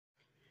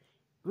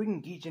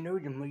Greetings, geeks and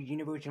nerds, and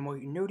Universe and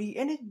White and Nerdy,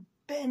 and it's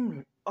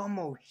been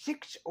almost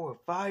 6 or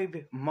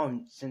 5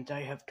 months since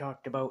I have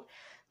talked about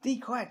the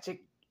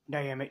classic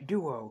dynamic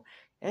duo.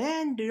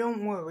 And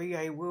don't worry,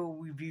 I will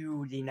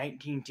review the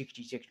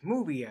 1966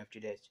 movie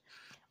after this.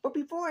 But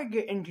before I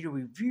get into the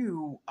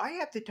review, I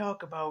have to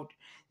talk about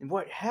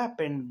what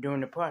happened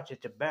during the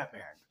process of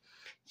Batman.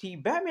 See,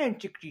 Batman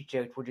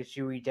 66 was a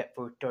series that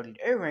first started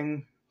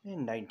airing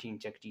in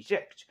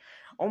 1966,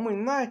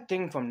 only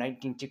lasting from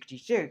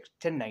 1966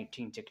 to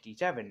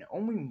 1967,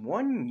 only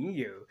 1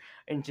 year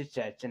in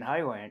success in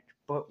Highland.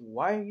 But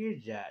why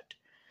is that?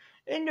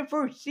 In the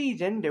first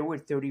season, there were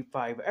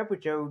 35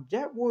 episodes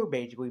that were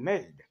basically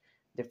made.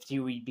 The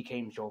series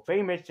became so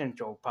famous and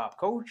so pop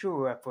culture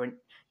referent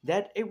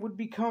that it would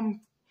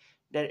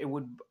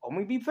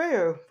only be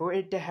fair for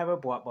it to have a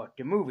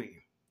blockbuster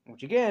movie,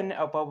 which again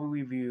I'll probably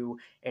review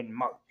in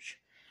March.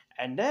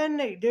 And then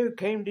there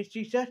came the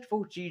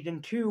successful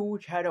season 2,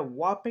 which had a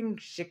whopping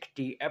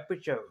 60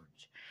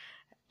 episodes,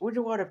 with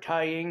a lot of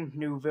tying,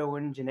 new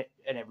villains, and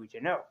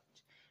everything else.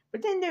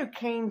 But then there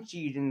came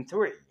season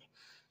 3,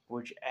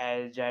 which,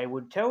 as I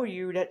would tell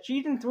you, that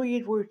season 3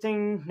 is where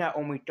things not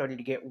only started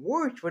to get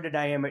worse for the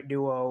dynamic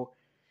duo,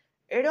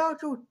 it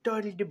also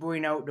started to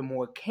bring out the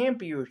more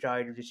campier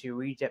side of the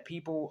series that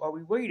people are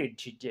related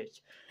to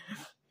this,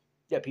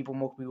 that people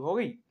mostly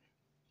relate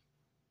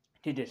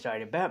to this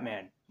side of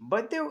Batman.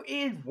 But there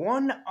is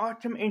one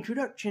awesome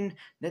introduction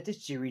that the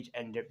series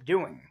ended up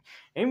doing,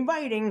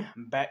 inviting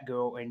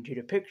Batgirl into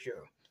the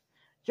picture.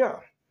 So,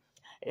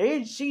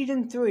 is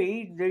season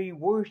 3 the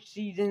worst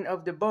season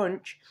of the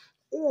bunch,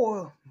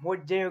 or was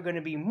there going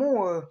to be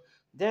more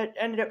that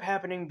ended up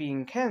happening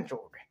being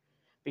cancelled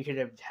because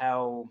of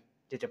how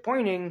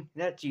disappointing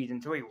that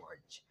season 3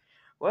 was?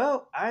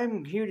 Well,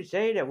 I'm here to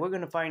say that we're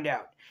going to find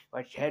out.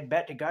 Let's head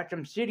back to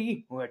Gotham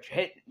City, let's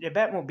hit the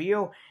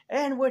Batmobile,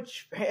 and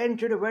let's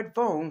enter the red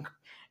phone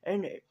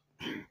and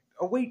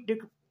await the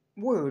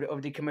word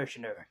of the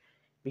commissioner.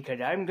 Because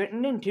I'm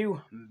getting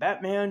into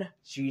Batman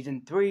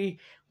Season 3,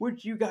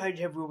 which you guys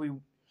have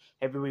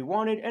really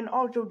wanted, and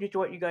also just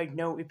to let you guys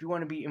know, if you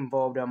want to be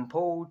involved on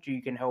polls so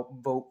you can help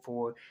vote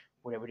for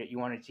whatever that you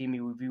want to see me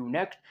review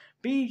next,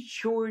 be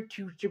sure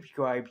to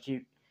subscribe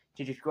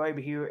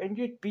here and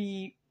just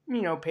be,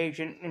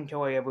 patient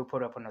until I ever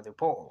put up another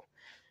poll.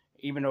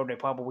 Even though they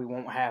probably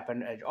won't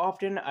happen as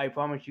often, I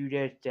promise you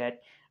this,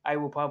 that I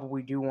will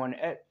probably do one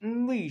at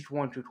least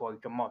once or twice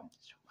a month.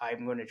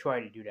 I'm going to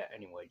try to do that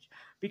anyways,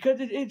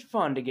 because it's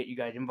fun to get you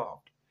guys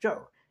involved.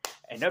 So,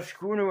 enough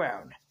screwing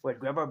around. Let's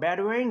grab our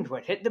batarangs,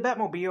 let's hit the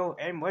Batmobile,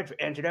 and let's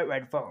enter that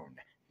red phone.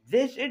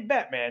 This is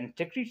Batman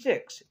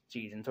 66,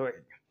 Season 3.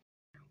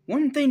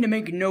 One thing to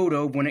make note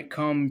of when it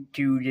comes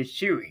to this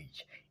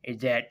series is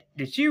that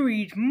the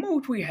series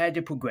mostly has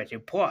a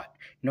progressive plot,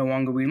 no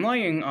longer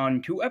relying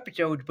on 2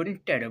 episodes but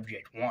instead of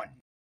just 1.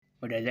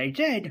 But as I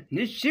said,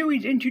 this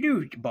series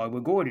introduced Barbara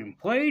Gordon,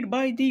 played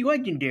by the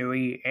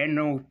legendary and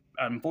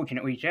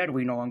unfortunately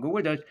sadly no longer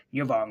with us,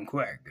 Yvonne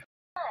Craig.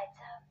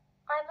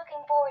 I'm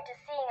looking forward to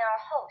seeing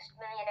our host,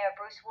 millionaire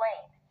Bruce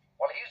Wayne.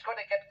 Well, he's going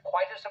to get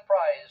quite a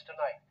surprise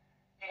tonight.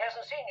 He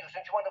hasn't seen you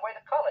since you went away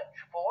to college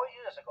 4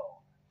 years ago.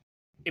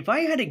 If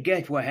I had to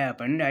guess what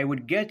happened, I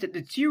would guess that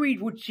the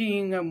series was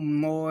seeing a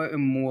more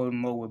and more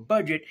lower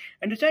budget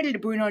and decided to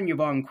bring on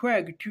Yvonne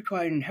Craig to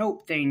try and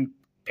help things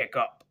pick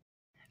up.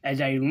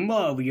 As I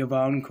love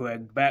Yvonne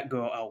Craig's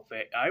Batgirl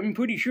outfit, I'm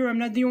pretty sure I'm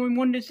not the only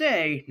one to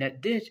say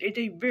that this is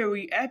a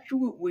very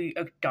absolutely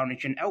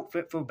astonishing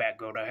outfit for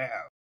Batgirl to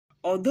have.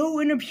 Although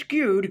an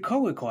obscured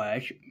color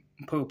clash,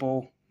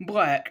 purple,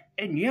 black,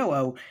 and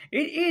yellow,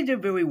 it is a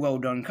very well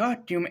done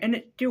costume, and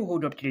it still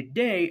holds up to this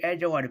day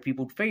as a lot of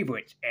people's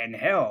favorites. And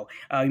hell,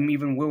 I'm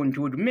even willing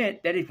to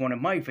admit that it's one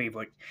of my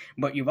favorites.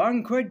 But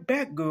Yvonne Craig's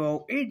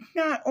Batgirl is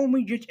not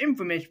only just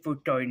infamous for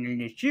starting in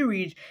this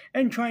series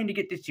and trying to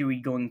get the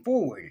series going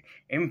forward.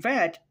 In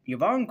fact,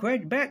 Yvonne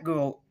Craig's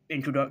Batgirl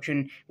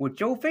introduction was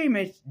so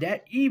famous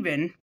that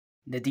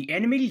the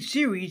animated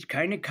series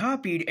kinda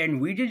copied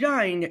and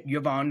redesigned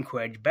Yvonne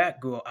Craig's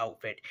Batgirl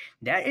outfit.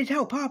 That is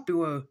how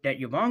popular that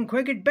Yvonne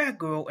Craig's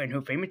Batgirl and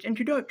her famous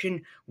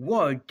introduction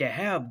was to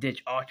have this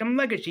awesome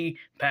legacy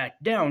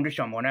passed down to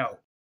someone else.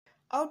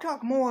 I'll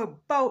talk more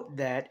about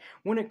that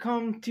when it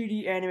comes to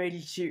the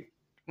animated series,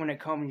 when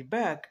it comes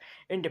back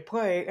into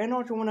play, and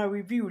also when I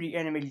review the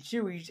animated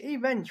series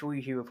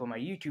eventually here for my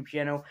YouTube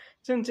channel,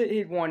 since it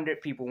is one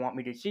that people want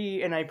me to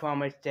see, and I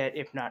promise that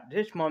if not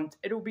this month,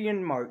 it'll be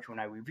in March when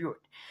I review it.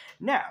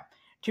 Now,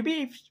 to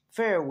be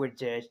fair with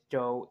this,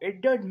 though,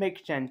 it does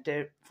make sense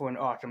that for an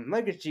awesome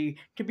legacy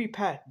to be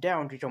passed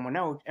down to someone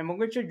else, and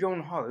Melissa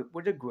Joan Hart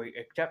was a great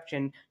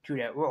exception to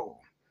that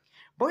role.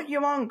 But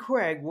Yvonne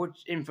Craig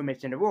was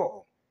infamous in the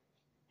role.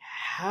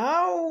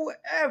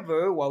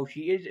 However, while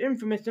she is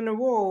infamous in the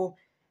role,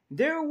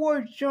 there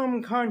was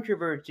some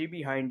controversy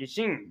behind the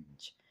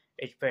scenes,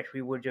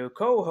 especially with her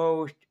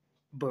co-host,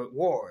 Burt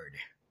Ward.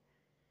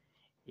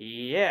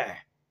 Yeah,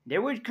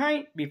 there was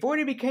before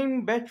they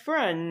became best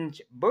friends,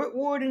 Burt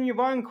Ward and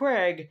Yvonne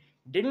Craig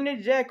didn't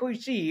exactly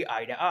see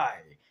eye to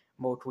eye.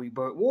 Mostly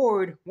Burt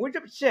Ward was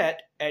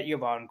upset at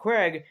Yvonne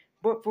Craig,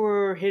 but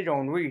for his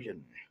own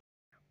reason.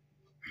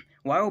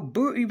 While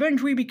Burt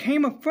eventually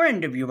became a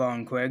friend of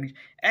Yvonne Craig's,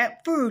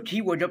 at first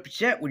he was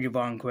upset with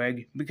Yvonne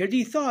Craig because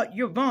he thought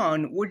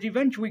Yvonne was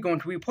eventually going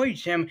to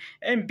replace him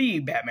and be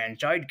Batman's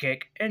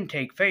sidekick and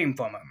take fame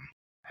from him.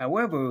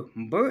 However,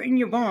 Burt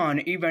and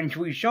Yvonne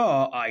eventually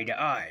saw eye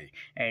to eye,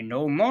 and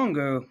no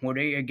longer were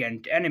they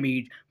against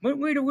enemies, but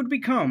later would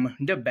become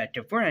the best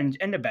of friends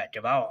and the best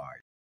of allies.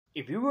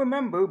 If you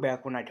remember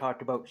back when I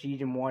talked about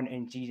Season 1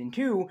 and Season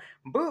 2,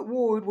 Burt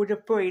Ward was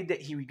afraid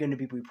that he was going to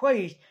be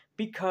replaced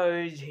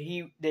because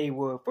they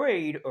were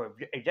afraid, or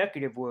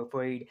executives were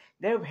afraid,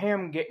 of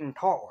him getting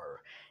taller.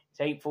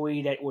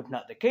 Thankfully, that was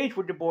not the case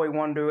with the Boy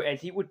Wonder,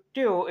 as he was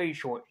still a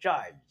short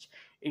size.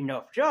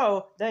 Enough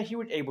so that he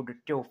was able to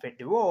still fit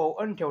the role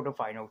until the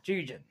final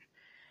season.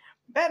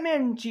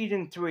 Batman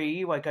Season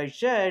 3, like I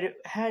said,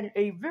 had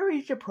a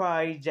very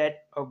surprise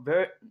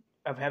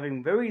of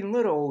having very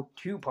little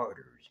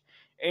two-parters.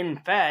 In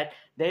fact,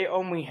 they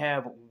only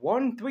have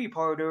one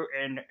three-parter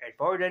and, as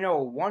far as I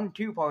know, one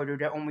two-parter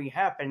that only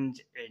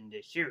happens in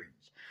this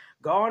series.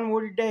 Gone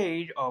were the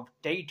days of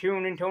stay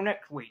tuned until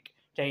next week.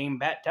 Same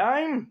bat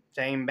time,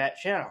 same bat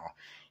channel.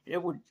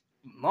 It was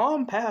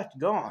long past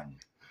gone.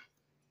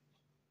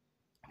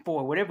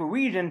 For whatever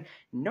reason,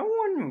 no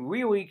one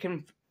really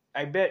can...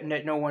 I bet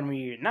that no one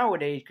really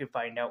nowadays could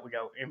find out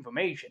without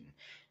information.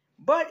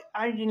 But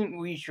I didn't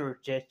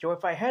research it, so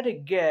if I had to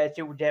guess,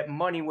 it was that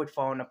money was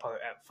falling apart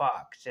at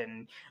Fox,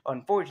 and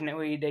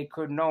unfortunately they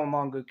could no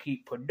longer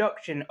keep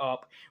production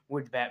up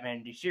with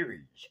Batman the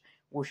series,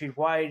 which is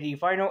why the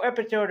final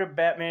episode of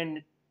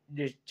Batman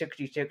the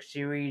 66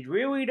 series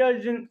really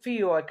doesn't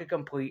feel like a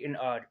complete and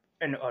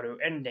utter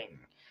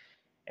ending.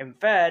 In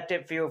fact,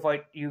 it feels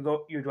like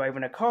you're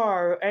driving a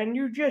car and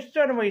you just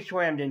suddenly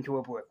slammed into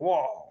a brick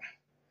wall.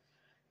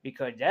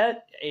 Because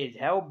that is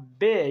how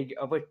big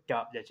of a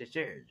stop this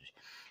is.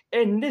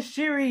 And this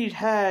series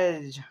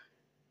has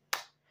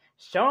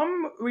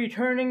some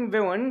returning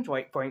villains,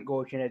 like Frank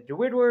Gorshin as the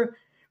Riddler,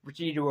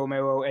 Cesar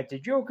Romero as the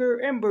Joker,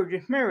 and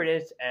Burgess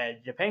Meredith as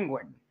the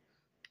Penguin.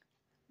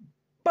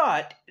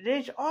 But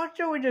this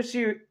also is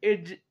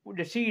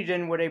the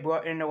season where they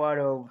brought in a lot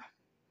of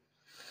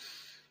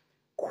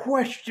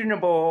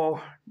questionable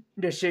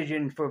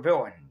decisions for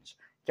villains.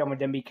 Some of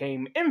them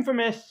became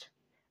infamous,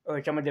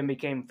 or some of them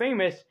became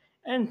famous,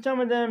 and some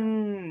of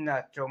them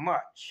not so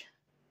much.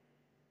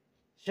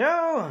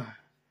 So,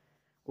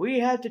 we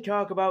have to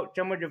talk about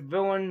some of the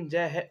villains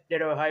that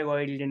are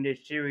highlighted in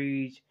this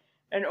series,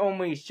 and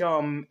only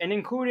some, and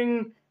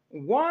including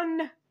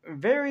one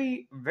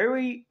very,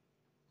 very,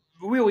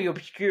 really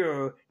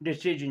obscure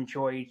decision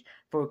choice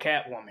for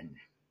Catwoman.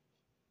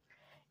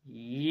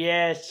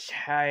 Yes,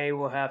 I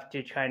will have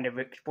to kind of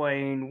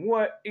explain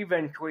what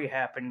eventually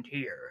happened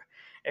here,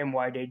 and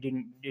why they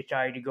didn't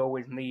decide to go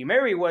with Lee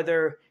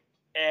Merriweather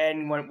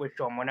and went with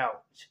someone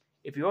else.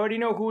 If you already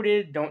know who it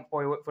is, don't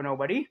spoil it for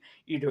nobody,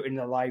 either in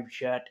the live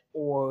chat,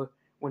 or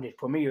when it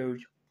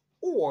premieres,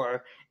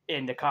 or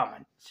in the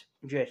comments.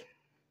 Just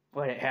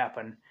let it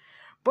happen.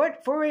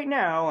 But for right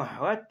now,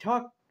 let's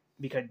talk,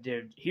 because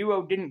the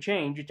hero didn't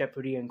change except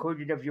for the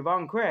inclusion of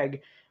Yvonne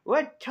Craig,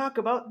 let's talk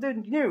about the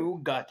new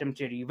Gotham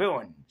City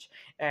villains.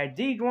 And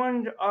these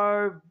ones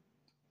are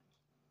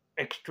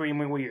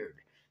extremely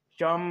weird.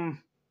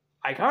 Some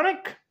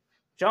iconic,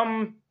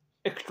 some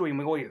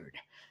extremely weird.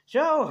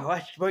 So,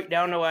 let's break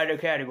down the latter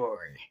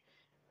category.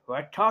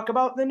 Let's talk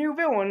about the new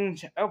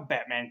villains of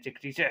Batman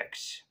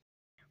 66.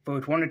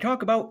 First one to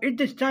talk about is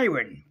the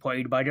Siren,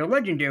 played by the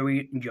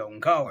legendary Joan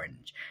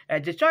Collins,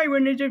 as the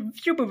Siren is a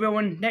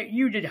supervillain that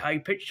uses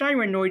high-pitched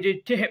siren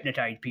noises to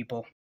hypnotize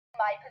people.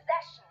 My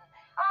possession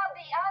of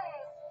the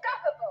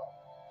unstoppable.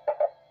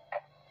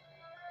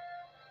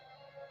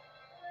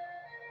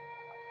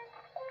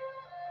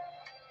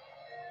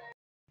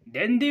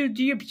 Then there's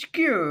the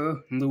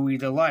obscure Louis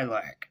the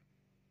Lilac.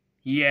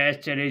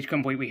 Yes, that is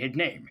completely his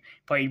name,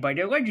 played by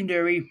the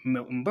legendary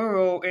Milton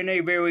Berle in a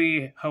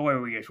very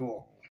hilarious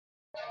role.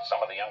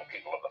 Some of the young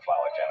people of the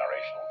flower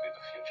generation will be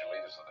the future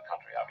leaders of the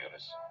country,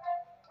 Arbutus.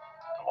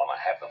 And when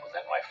I have them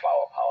within my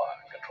flower power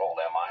and control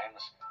their minds,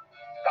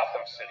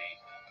 Gotham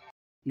City.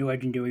 The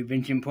legendary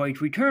Vincent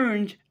Price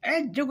returns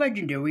as the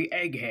legendary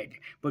Egghead,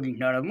 but he's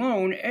not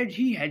alone as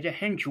he has a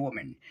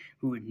henchwoman,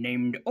 who is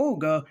named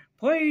Olga,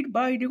 played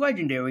by the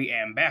legendary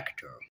Anne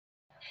Baxter.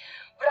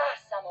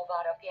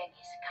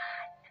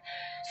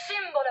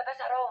 Symbol of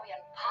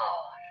Bathirlian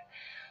power.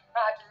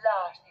 At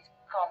last is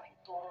coming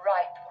to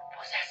rightful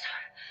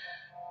possessor.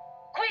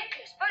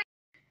 Quickly, spur.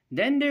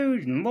 Then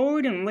there's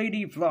Lord and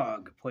Lady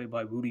Flog, played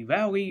by Rudy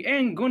Valley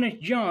and Glynis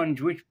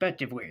Johns,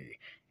 respectively.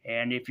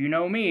 And if you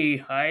know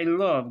me, I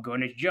love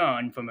Glynis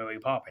John from Mary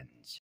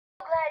Poppins.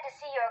 Glad to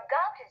see your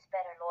gout is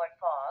better, Lord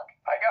Fogg.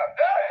 I got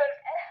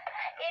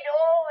It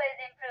always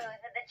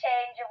improves with the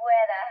change of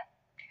weather.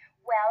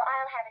 Well,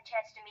 I'll have a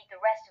chance to meet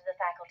the rest of the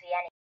faculty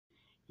anyway.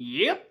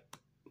 Yep,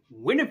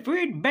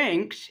 Winifred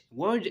Banks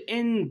was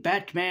in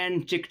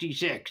Batman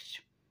 66.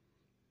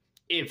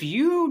 If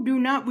you do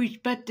not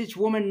respect this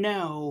woman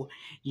now,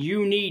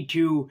 you need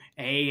to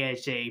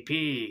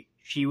ASAP.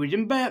 She was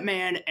in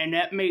Batman, and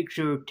that makes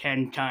her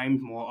 10 times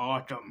more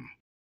awesome.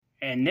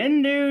 And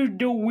then there's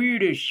the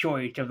weirdest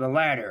choice of the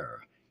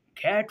latter.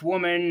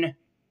 Catwoman,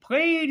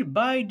 played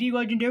by the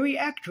legendary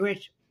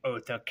actress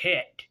Eartha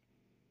Kitt.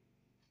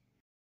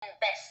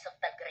 Best of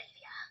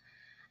Belgravia.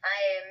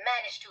 I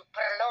managed to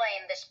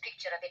purloin this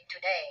picture of it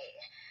today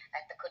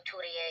at the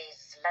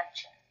couturier's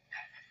luncheon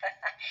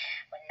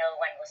when no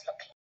one was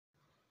looking.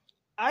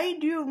 I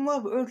do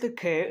love Eartha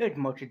Kitt as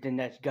much as the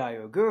next guy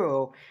or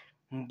girl,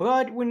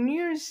 but when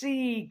you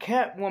see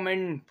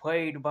Catwoman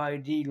played by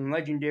the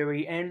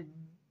legendary and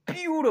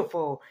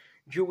beautiful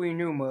Julie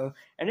Newmar,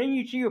 and then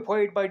you see her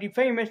played by the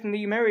famous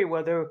Lee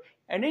Merriweather,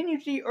 and then you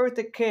see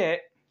Eartha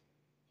Kitt,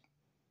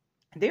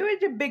 there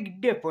is a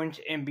big difference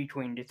in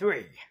between the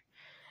three.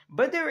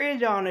 But there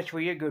is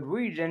honestly a good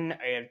reason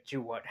as to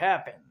what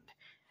happened.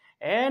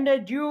 And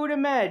as you would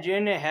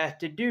imagine, it has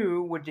to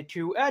do with the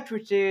two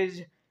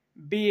actresses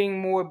being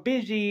more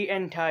busy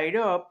and tied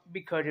up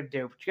because of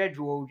their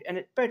schedules, and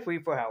especially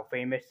for how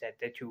famous that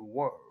the two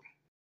were.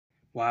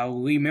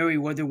 While Lee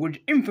Merriweather was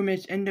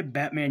infamous in the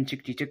Batman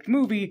 66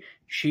 movie,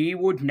 she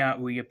would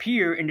not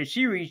reappear in the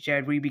series,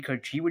 sadly, because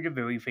she was a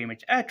very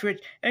famous actress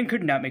and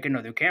could not make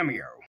another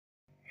cameo.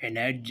 And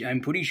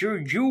I'm pretty sure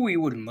Julie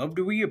would love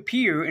to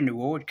reappear in the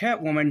role of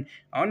Catwoman.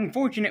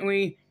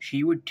 Unfortunately,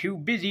 she was too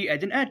busy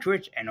as an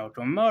actress and also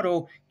a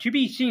model to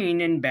be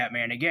seen in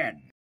Batman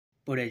again.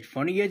 But as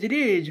funny as it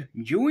is,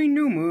 Julie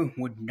Newmar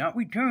would not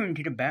return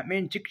to the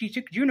Batman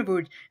 66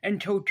 universe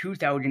until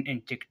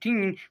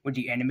 2016 with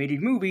the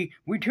animated movie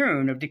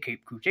Return of the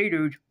Caped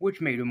Crusaders,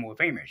 which made her more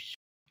famous.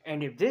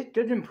 And if this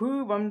doesn't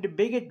prove I'm the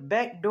biggest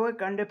bat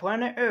dork on the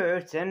planet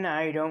Earth, then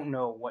I don't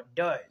know what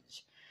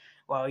does.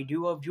 While I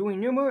do love Julie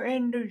Newmar,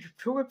 and the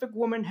terrific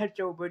woman has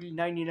celebrated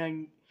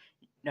her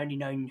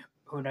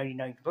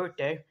 99th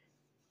birthday,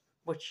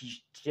 but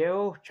she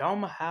still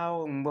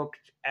somehow looks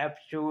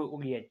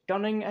absolutely as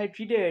stunning as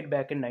she did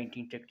back in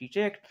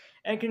 1966,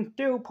 and can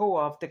still pull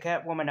off the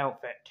Catwoman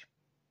outfit.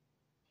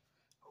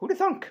 Who'da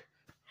thunk?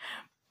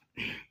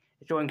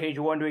 So in case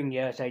you're wondering,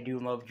 yes, I do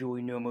love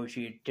Julie Newmar.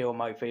 She is still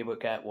my favorite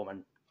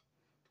Catwoman.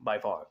 By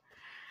far.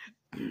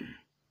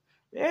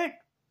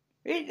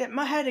 It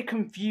might have to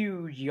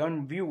confuse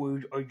young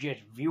viewers or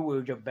just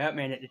viewers of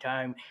Batman at the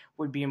time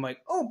with being like,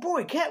 oh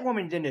boy,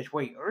 Catwoman's in this.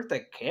 Wait,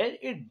 Eartha Kitt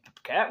is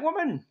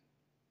Catwoman?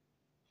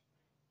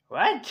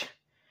 What?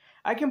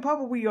 I can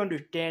probably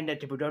understand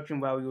that the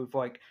production value was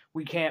like,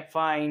 we can't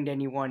find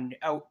anyone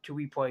out to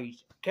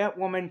replace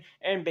Catwoman,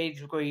 and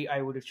basically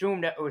I would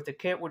assume that Eartha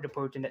Kitt was the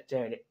person that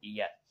said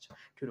yes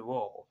to the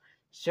role.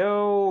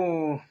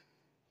 So,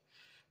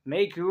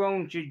 make your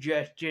own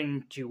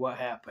suggestion to what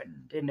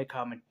happened in the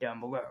comments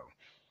down below.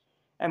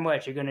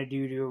 Unless you're gonna do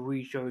your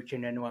research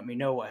and then let me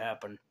know what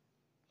happened.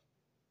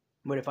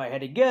 But if I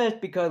had to guess,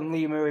 because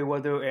Lee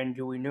Merriweather and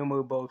Julie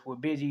Newmar both were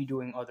busy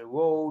doing other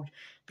roles,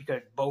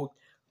 because both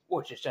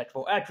were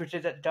successful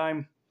actresses at the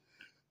time,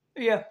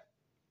 yeah,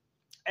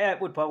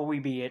 that would probably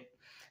be it.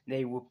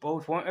 They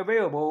both weren't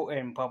available,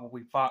 and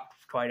probably Fox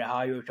tried to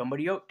hire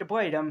somebody else to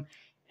play them,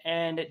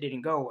 and it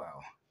didn't go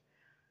well.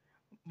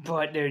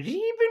 But there's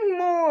even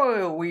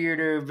more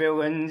weirder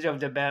villains of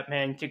the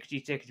Batman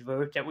 66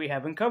 verse that we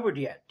haven't covered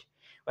yet.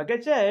 Like I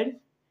said,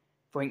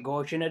 Frank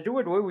Gorshin as the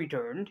Riddler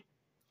returned,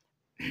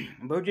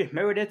 Burgess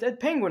Meredith as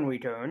Penguin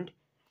returned,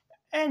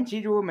 and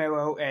Cesar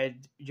Romero as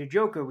the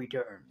Joker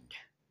returned.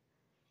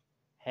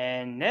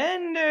 And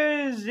then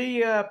there's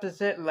the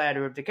opposite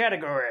ladder of the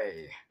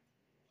category.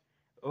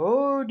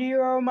 Oh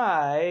dear oh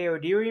my, oh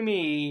dearie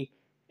me,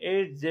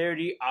 is there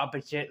the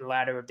opposite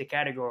ladder of the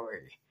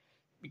category?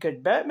 Because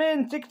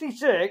Batman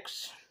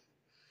 66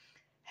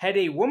 had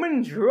a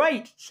women's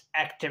rights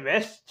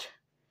activist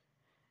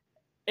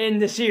in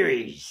the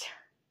series.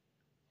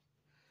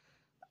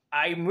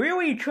 I'm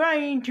really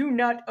trying to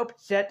not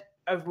upset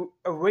a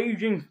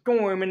raging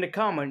storm in the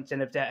comments,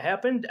 and if that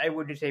happens, I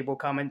will disable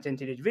comments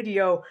into this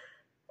video,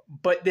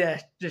 but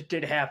that just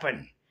did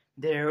happen.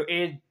 There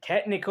is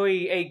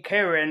technically a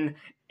Karen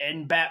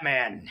in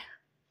Batman.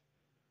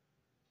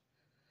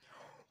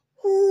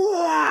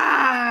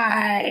 Why?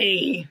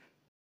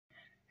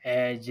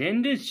 As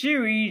in this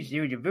series,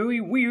 there's a very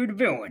weird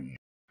villain.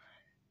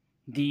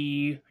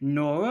 The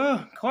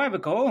Nora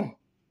Clavicle,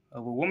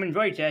 of a woman's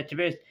rights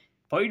activist,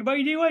 played by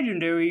the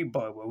legendary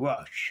Barbara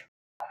Rush.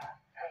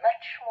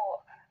 Much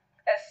more.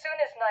 As soon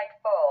as night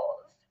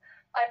falls,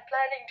 I'm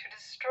planning to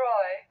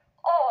destroy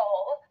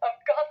all of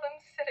Gotham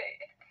City.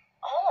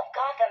 All of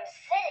Gotham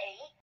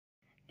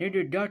City?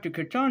 There's Dr.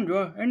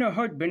 Cassandra and her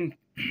husband,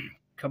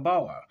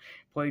 Kabbalah,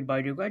 played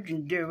by the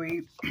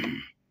legendary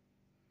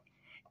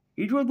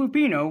Edward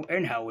Lupino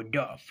and Howard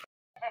Duff.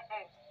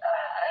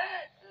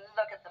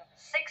 Look at them.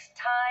 6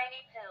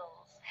 tiny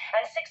pills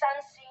and 6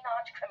 unseen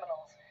arch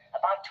criminals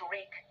about to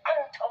wreak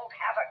untold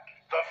havoc.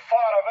 The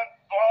thought of it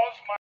blows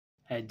my...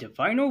 As the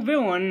final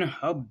villain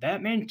of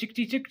Batman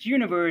 66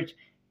 universe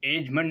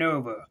is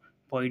Minerva,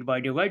 played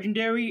by the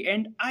legendary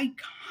and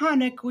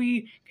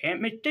iconically, can't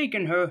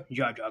mistaken her,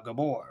 Zsa Zsa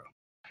Gabor.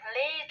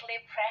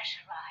 Completely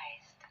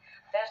pressurized.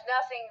 There's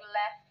nothing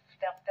left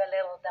of the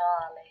little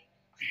darling.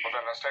 Well,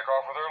 then let's take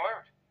off with her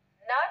loot.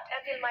 Not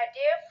until my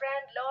dear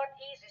friend Lord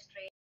Easy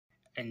Street.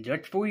 And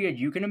justly as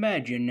you can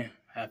imagine,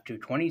 after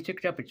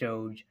 26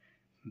 episodes,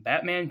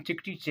 Batman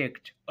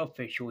 66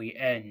 officially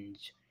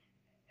ends,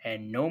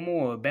 and no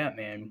more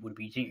Batman would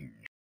be seen.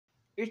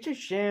 It's a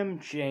shame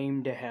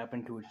to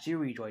happen to a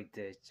series like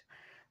this,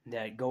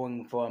 that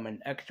going from an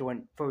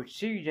excellent first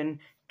season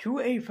to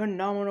a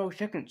phenomenal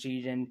second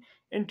season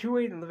into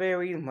a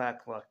very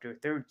lackluster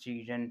third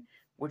season,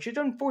 which is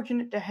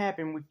unfortunate to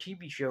happen with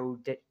TV shows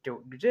that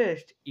still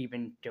exist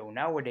even still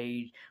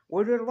nowadays,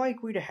 where they're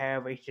likely to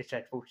have a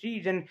successful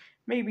season,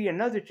 maybe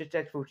another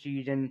successful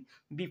season,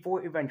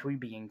 before eventually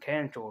being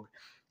cancelled.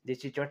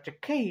 This is just the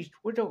case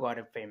with a lot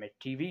of famous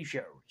TV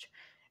shows,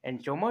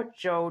 and so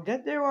much so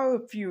that there are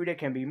a few that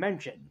can be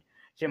mentioned.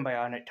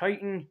 Symbiotic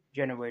Titan,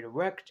 Generator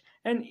Rex,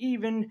 and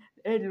even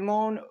a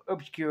long,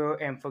 obscure,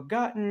 and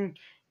forgotten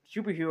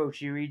superhero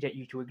series that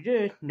used to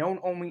exist known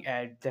only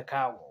as The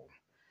Cowl.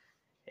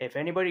 If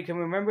anybody can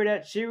remember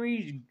that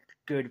series,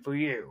 good for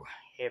you.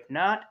 If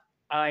not,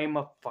 I'm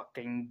a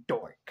fucking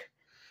dork.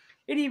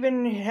 But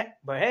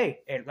hey,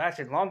 it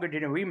lasted longer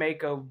than a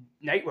remake of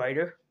Knight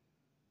Rider.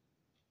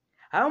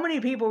 How many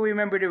people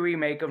remember the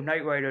remake of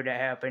Knight Rider that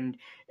happened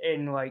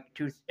in the late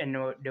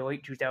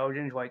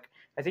 2000s?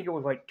 I think it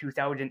was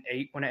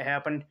 2008 when it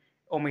happened.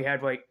 Only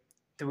had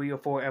 3 or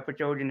 4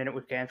 episodes and then it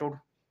was canceled.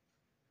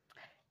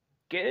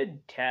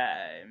 Good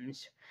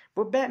times.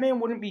 But Batman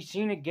wouldn't be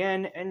seen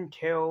again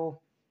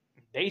until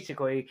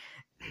basically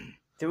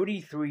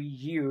 33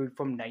 years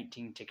from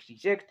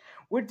 1966,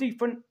 with the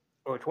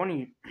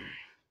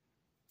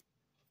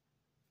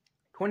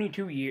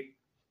 22 years.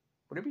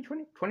 Would it be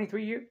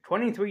 23 years?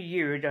 23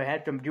 years, I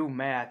had to do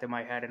math in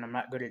my head and I'm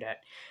not good at that.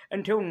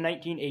 Until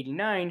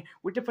 1989,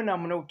 with the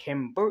phenomenal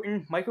Tim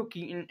Burton, Michael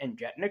Keaton, and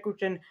Jack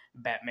Nicholson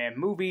Batman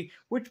movie,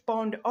 which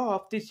spawned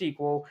off the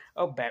sequel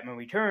of Batman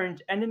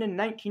Returns, and then in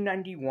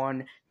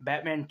 1991,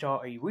 Batman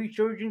saw a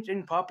resurgence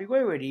in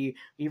popularity,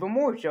 even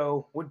more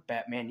so with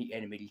Batman the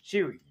Animated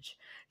Series.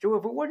 So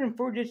if it wasn't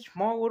for this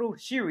small little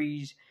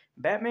series,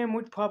 Batman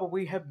would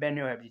probably have been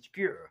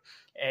obscure,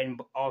 and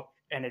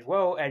as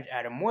well as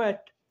Adam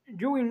West,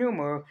 Julie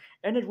Newmar,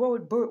 and as well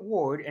as Burt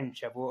Ward and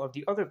several of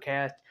the other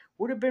cast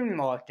would have been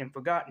lost and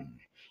forgotten.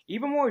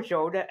 Even more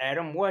so that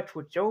Adam West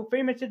was so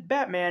famous as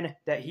Batman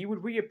that he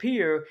would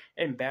reappear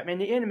in Batman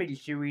the Animated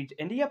Series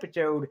in the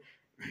episode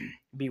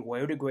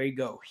Beware the Grey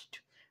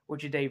Ghost,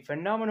 which is a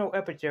phenomenal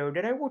episode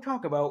that I will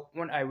talk about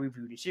when I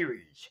review the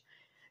series.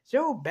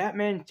 So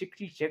Batman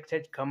 66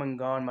 has come and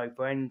gone, my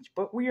friends,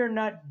 but we are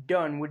not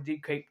done with the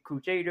Caped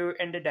Crusader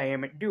and the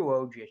Dynamic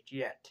Duo just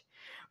yet.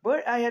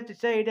 But I have to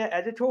say that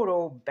as a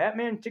total,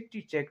 Batman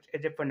 66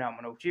 is a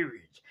phenomenal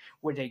series,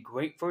 with a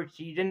great first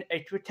season,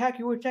 a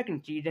spectacular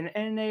second season,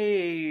 and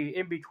a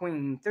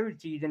in-between third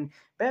season.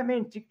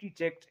 Batman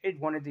 66 is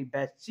one of the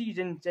best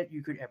seasons that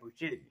you could ever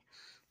see.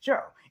 So,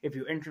 if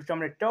you're into some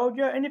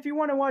nostalgia, and if you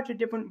want to watch a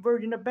different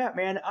version of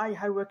Batman, I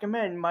highly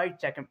recommend my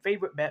second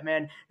favorite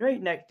Batman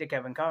right next to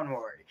Kevin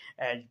Conroy,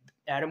 as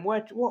Adam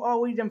West will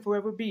always and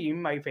forever be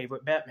my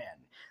favorite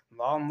Batman.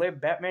 Long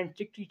live Batman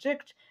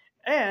 66,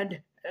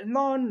 and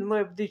long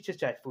live the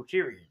successful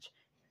series.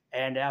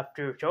 And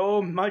after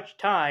so much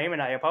time,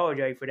 and I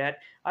apologize for that,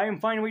 I am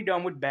finally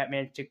done with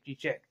Batman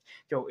 66.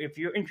 So if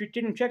you're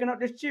interested in checking out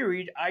this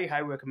series, I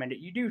highly recommend that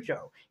you do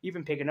so.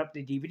 Even picking up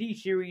the DVD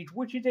series,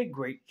 which is a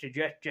great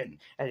suggestion,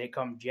 as it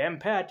comes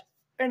jam-packed,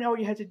 and all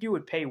you have to do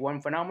is pay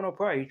one phenomenal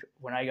price.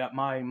 When I got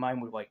mine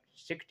was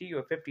 $60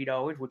 or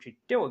 $50, which is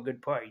still a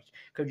good price,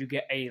 because you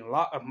get a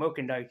lot of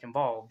merchandise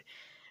involved.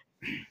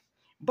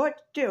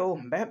 But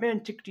still,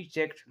 Batman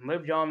 66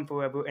 lives on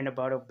forever in the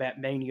heart of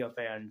Batmania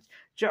fans.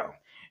 So,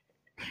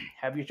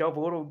 have yourself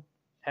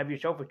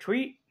a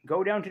treat,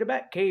 go down to the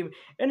Batcave,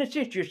 and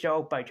assist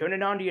yourself by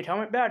turning on the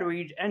atomic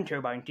batteries and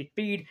turbines to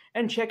speed,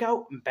 and check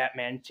out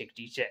Batman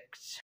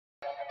 66.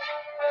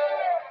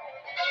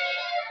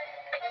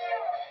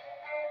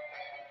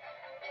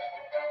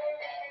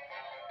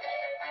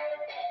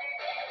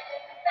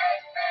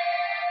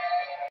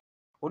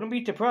 Wouldn't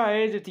be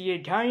surprised if the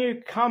entire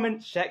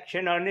comment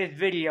section on this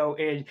video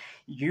is,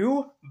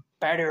 "You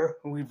better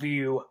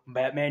review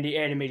Batman the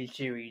Animated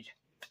Series."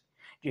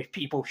 Just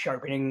people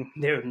sharpening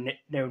their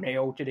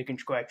nails so they can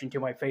scratch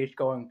into my face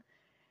going,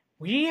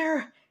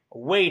 "We're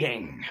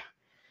waiting."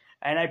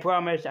 And I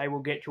promise I will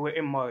get to it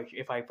in March.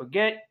 If I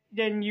forget,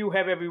 then you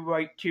have every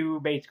right to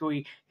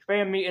basically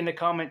spam me in the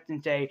comments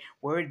and say,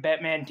 "Where is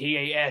Batman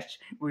TAS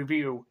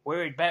review?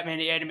 Where is Batman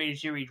the Animated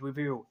Series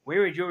review?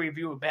 Where is your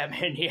review of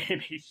Batman the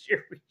Animated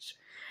Series?"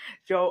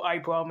 So I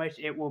promise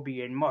it will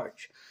be in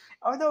March.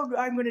 Although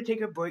I'm going to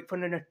take a break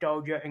from the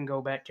nostalgia and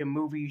go back to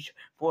movies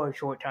for a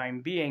short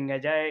time being,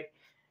 as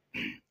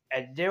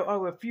there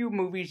are a few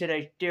movies that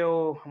I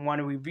still want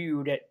to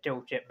review that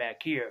still sit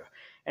back here.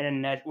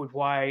 And that was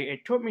why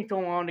it took me so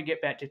long to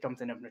get back to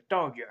something of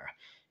nostalgia.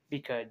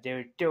 because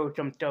there's still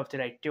some stuff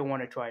that I still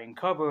want to try and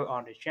cover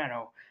on this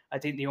channel. I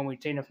think the only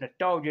thing of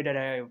nostalgia that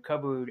I have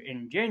covered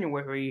in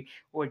January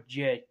was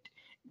just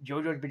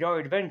JoJo's Bizarre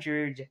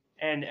Adventures,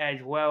 and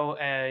as well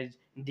as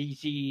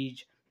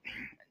DC's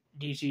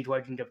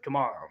Legends of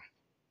Tomorrow.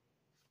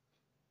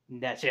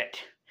 That's it.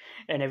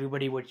 And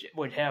everybody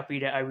was happy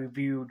that I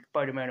reviewed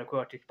Spider-Man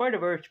Across the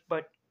Spider-Verse,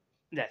 but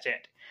that's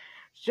it.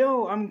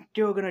 So I'm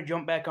still gonna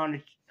jump back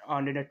on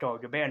the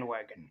nostalgia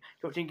bandwagon.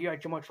 So thank you guys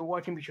so much for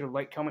watching. Be sure to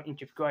like, comment, and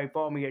subscribe.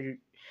 Follow me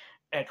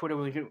at Twitter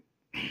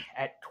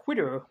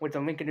with the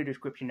link in the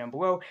description down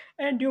below.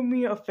 And do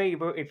me a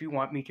favor if you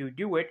want me to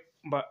do it,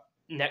 but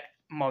next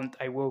month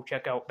I will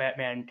check out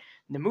Batman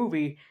the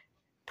movie.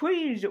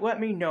 Please let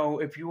me know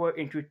if you are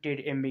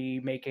interested in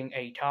me making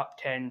a top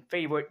 10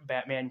 favorite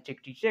Batman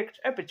 66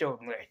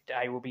 episode list.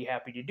 I will be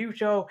happy to do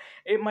so.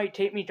 It might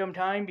take me some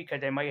time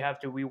because I might have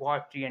to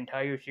rewatch the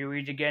entire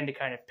series again to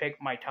kind of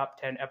pick my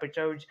top 10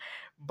 episodes,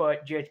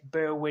 but just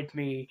bear with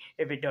me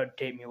if it does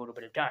take me a little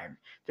bit of time.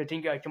 So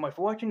thank you guys so much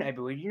for watching. I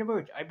believe the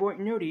universe. I bought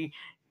Nerdy.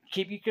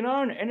 Keep geeking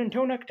on, and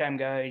until next time,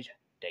 guys,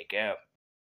 take care.